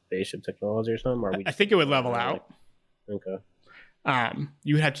out because spaceship technology or something? Or I think it would level out. Okay.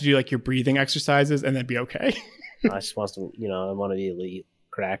 You would have to do like your breathing exercises and then be okay. I just want to, I want to be elite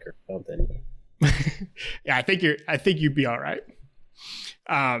crack or something. Yeah, I think you'd be all right.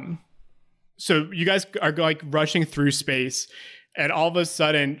 So you guys are like rushing through space, and all of a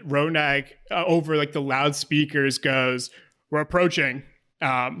sudden, Ronag over like the loudspeakers goes, "We're approaching."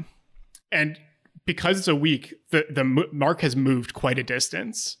 And because it's a week, the mark has moved quite a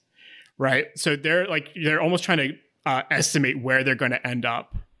distance, right? So they're almost trying to estimate where they're going to end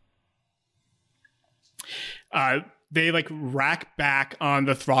up. They like rack back on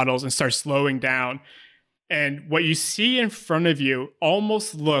the throttles and start slowing down. And what you see in front of you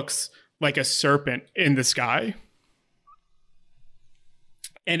almost looks like a serpent in the sky.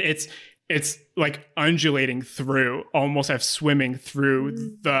 And it's like undulating through, almost as swimming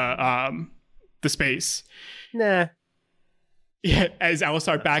through the space. Nah. Yeah, as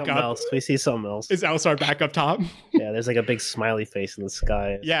Alisar back something up. Else. We see something else. Is Alisar back up top? Yeah, there's like a big smiley face in the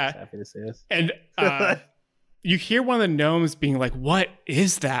sky. Yeah. Happy to see us. And you hear one of the gnomes being like, "What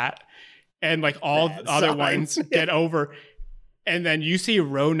is that?" And like all the other ones get over. And then you see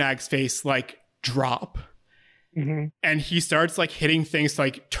Ronag's face like drop. Mm-hmm. And he starts like hitting things to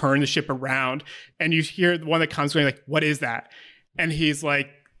like turn the ship around, and you hear the one that comes going like, "What is that?" And he's like,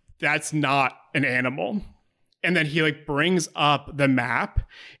 "That's not an animal." And then he like brings up the map,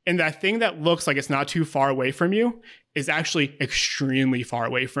 and that thing that looks like it's not too far away from you is actually extremely far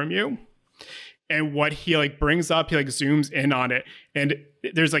away from you. And what he like brings up, he like zooms in on it, and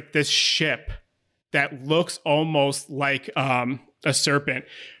there's like this ship that looks almost like a serpent.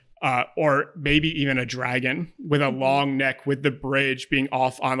 Or maybe even a dragon with a long neck, with the bridge being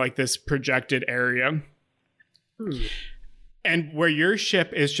off on like this projected area. And where your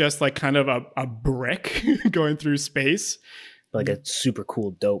ship is just like kind of a brick going through space. Like a super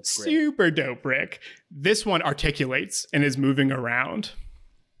cool dope brick. Super dope brick. This one articulates and is moving around.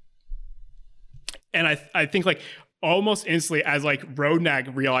 And I think like almost instantly as like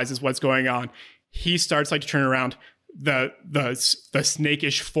Ronag realizes what's going on, he starts like to turn around. The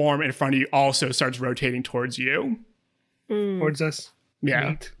snakish form in front of you also starts rotating towards you. Towards us. Yeah.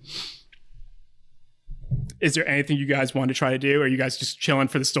 Neat. Is there anything you guys want to try to do? Or are you guys just chilling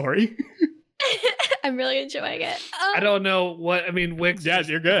for the story? I'm really enjoying it. I don't know what, I mean, Wick's Yeah,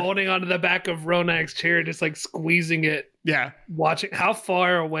 you're good. holding onto the back of Ronag's chair, just like squeezing it, Yeah. watching. How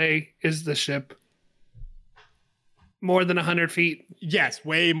far away is the ship? More than 100 feet? Yes,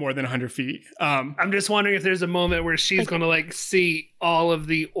 way more than 100 feet. I'm just wondering if there's a moment where she's going to like see all of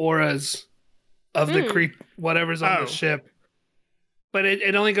the auras of the whatever's on the ship. But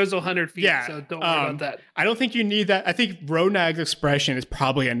it only goes to 100 feet, so don't worry about that. I don't think you need that. I think Ronag's expression is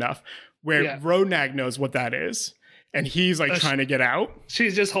probably enough where Ronag knows what that is. And he's like trying to get out.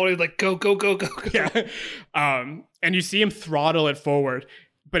 She's just holding like, go, go, go, go, go. Yeah. And you see him throttle it forward.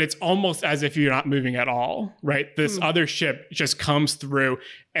 But it's almost as if you're not moving at all, right? This other ship just comes through,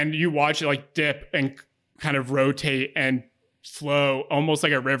 and you watch it like dip and kind of rotate and flow almost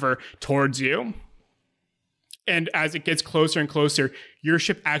like a river towards you. And as it gets closer and closer, your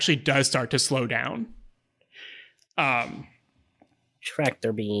ship actually does start to slow down.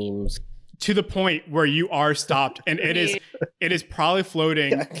 Tractor beams. To the point where you are stopped, and it is probably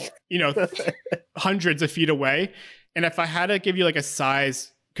floating, hundreds of feet away. And if I had to give you like a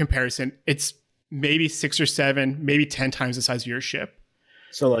size comparison, it's maybe 6 or 7, maybe 10 times the size of your ship.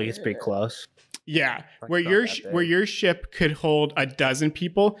 So like it's pretty close. Yeah, where your ship could hold 12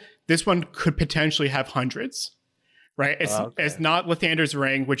 people, this one could potentially have hundreds. Right? It's not Lathander's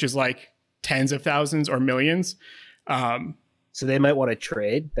Ring, which is like tens of thousands or millions. So they might want to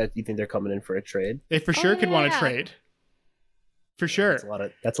trade. That you think they're coming in for a trade? They for sure could want to trade. For sure.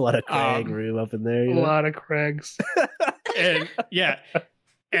 That's a lot of Craig room up in there. A lot of Craigs. And yeah.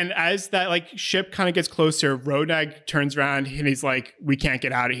 And as that like ship kind of gets closer, Ronag turns around and he's like, "We can't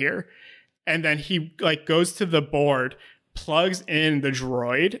get out of here." And then he like goes to the board, plugs in the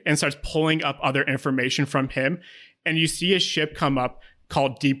droid, and starts pulling up other information from him. And you see a ship come up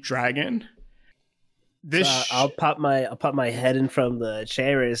called Deep Dragon. I'll pop my head in from the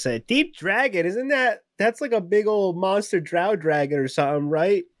chair and say, Deep Dragon, that's like a big old monster drow dragon or something,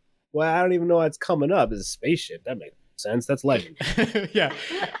 right? Well, I don't even know what's coming up. It's a spaceship. That makes sense. That's legend. Yeah.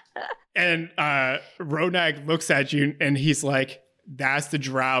 And Ronag looks at you and he's like, that's the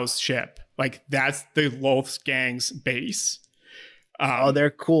Drow's ship. Like, that's the Loth's gang's base.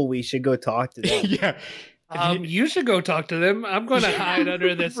 They're cool. We should go talk to them. Yeah. You should go talk to them. I'm going to hide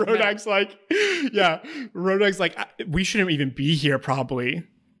under this. Ronag's like, yeah. Ronag's like, we shouldn't even be here, probably.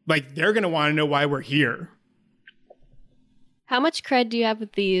 Like, they're going to want to know why we're here. How much cred do you have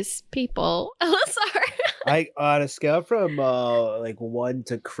with these people, Elisar? On a scale from like 1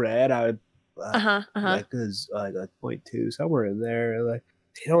 to cred, I would like this like 0.2, somewhere in there. Like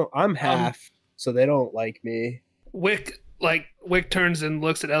they don't. I'm half, so they don't like me. Wick turns and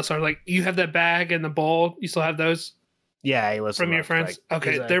looks at Elisar like, you have that bag and the bowl. You still have those? Yeah, he listens from your friends. Like,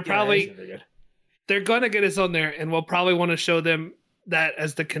 okay, they're probably they're gonna get us on there, and we'll probably want to show them that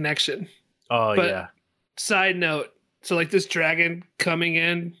as the connection. Oh but, yeah. Side note. So like this dragon coming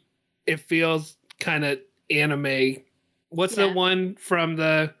in, it feels kind of anime. What's the one from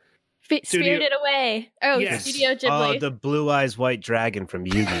the Spirited Away? Oh, yes. Studio Ghibli. Oh, the Blue Eyes White Dragon from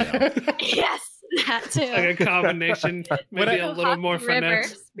Yu-Gi-Oh. Yes, that too. Like a combination, maybe a little more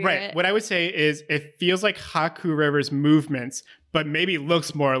finesse. Right. What I would say is it feels like Haku River's movements, but maybe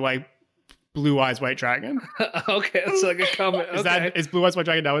looks more like Blue Eyes White Dragon. Okay, it's like a comment. Is Blue Eyes White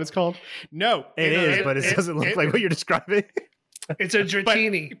Dragon not what it's called? No, it is, but it doesn't look like what you're describing. It's a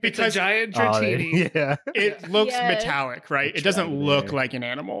Dratini. It's a giant Dratini. Yeah, it looks metallic, right? It doesn't look like an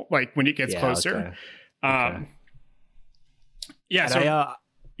animal, like when it gets closer. Okay. Yeah.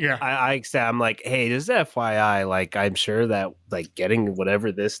 And so I'm like, hey, just FYI, like I'm sure that like getting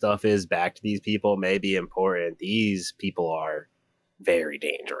whatever this stuff is back to these people may be important. These people are very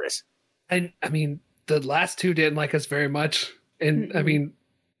dangerous. And I mean, the last two didn't like us very much. And I mean,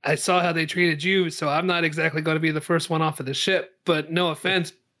 I saw how they treated you, so I'm not exactly going to be the first one off of the ship. But no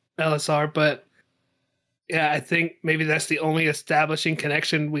offense, Elisar, but yeah, I think maybe that's the only establishing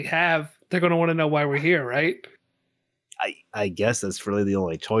connection we have. They're going to want to know why we're here, right? I guess that's really the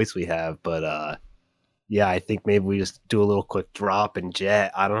only choice we have. But yeah, I think maybe we just do a little quick drop and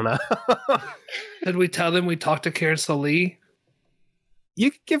jet. I don't know. Did we tell them we talked to Karen Salee? You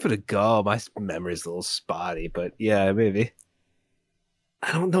could give it a go. My memory's a little spotty, but yeah, maybe.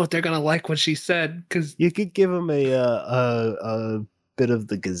 I don't know if they're gonna like what she said, because you could give them a bit of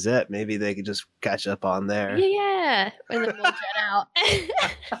the Gazette. Maybe they could just catch up on there. Yeah, and then we'll jet out.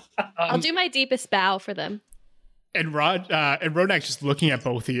 I'll do my deepest bow for them. And Ronag just looking at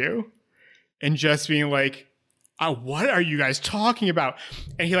both of you, and just being like, what are you guys talking about?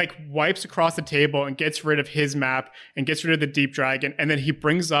 And he like wipes across the table and gets rid of his map and gets rid of the Deep Dragon. And then he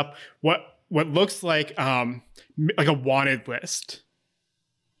brings up what looks like a wanted list.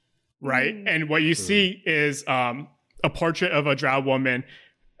 Right. And what you see is a portrait of a drow woman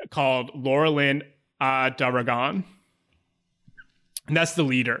called Laurelyn Daragon. And that's the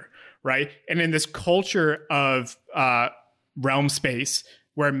leader. Right. And in this culture of realm space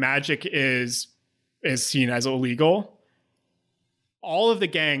where magic is seen as illegal, all of the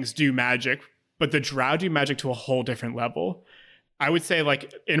gangs do magic, but the drow do magic to a whole different level. I would say,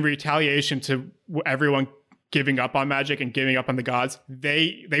 like, in retaliation to everyone giving up on magic and giving up on the gods,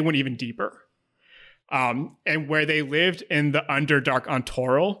 they went even deeper. And where they lived in the Underdark on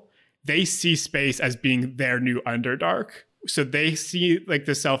Toril, they see space as being their new Underdark. So they see like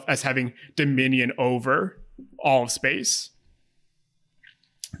the self as having dominion over all of space.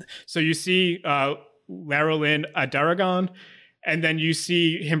 So you see Laurelyn Daragon, and then you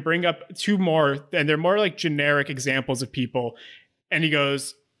see him bring up two more, and they're more like generic examples of people. And he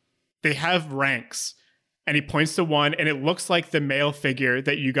goes, they have ranks. And he points to one, and it looks like the male figure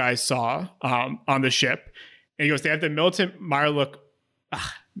that you guys saw on the ship. And he goes, they have the Militant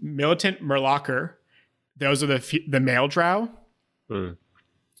Murlocker. Those are the male drow. And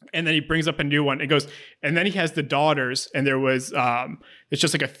then he brings up a new one. It goes, and then he has the daughters, and there was it's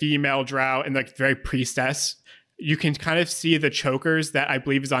just like a female drow and like very priestess. You can kind of see the chokers that I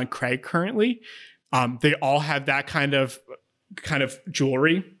believe is on Craig currently. They all have that kind of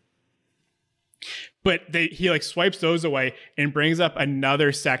jewelry. But he like swipes those away and brings up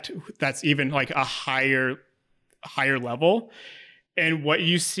another sect that's even like a higher level. And what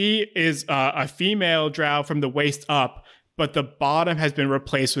you see is a female drow from the waist up, but the bottom has been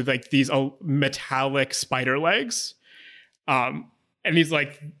replaced with like these metallic spider legs. And he's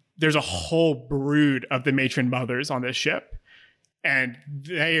like, there's a whole brood of the matron mothers on this ship. And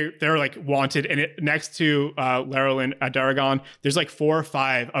they're like wanted, and next to Laurel and Daragon, there's like 4 or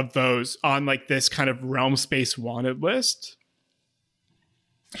 5 of those on like this kind of realm space wanted list.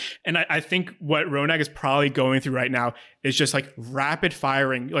 And I think what Ronag is probably going through right now is just like rapid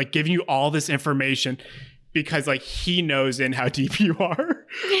firing, like giving you all this information because like he knows in how deep you are,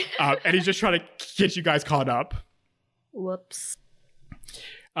 and he's just trying to get you guys caught up. Whoops.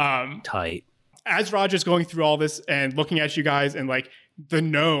 Tight. As Roger's going through all this and looking at you guys, and like the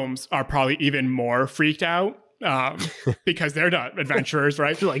gnomes are probably even more freaked out because they're not adventurers,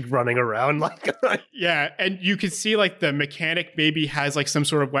 right? They're like running around like yeah, and you can see like the mechanic maybe has like some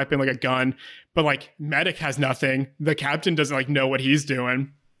sort of weapon, like a gun, but like medic has nothing. The captain doesn't like know what he's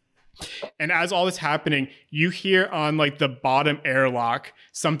doing. And as all this happening, you hear on like the bottom airlock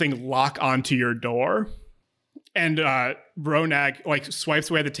something lock onto your door, and Ronag like swipes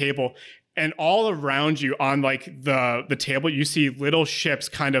away at the table. And all around you on like the table, you see little ships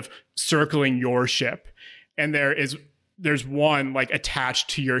kind of circling your ship. And there's one like attached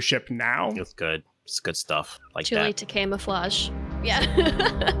to your ship now. It's good. It's good stuff. Like Too that. late to camouflage. Yeah.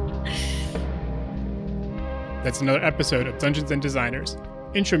 That's another episode of Dungeons and Designers.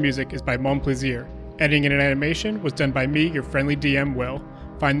 Intro music is by Mon Plaisir. Editing and animation was done by me, your friendly DM, Will.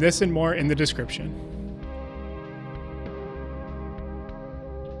 Find this and more in the description.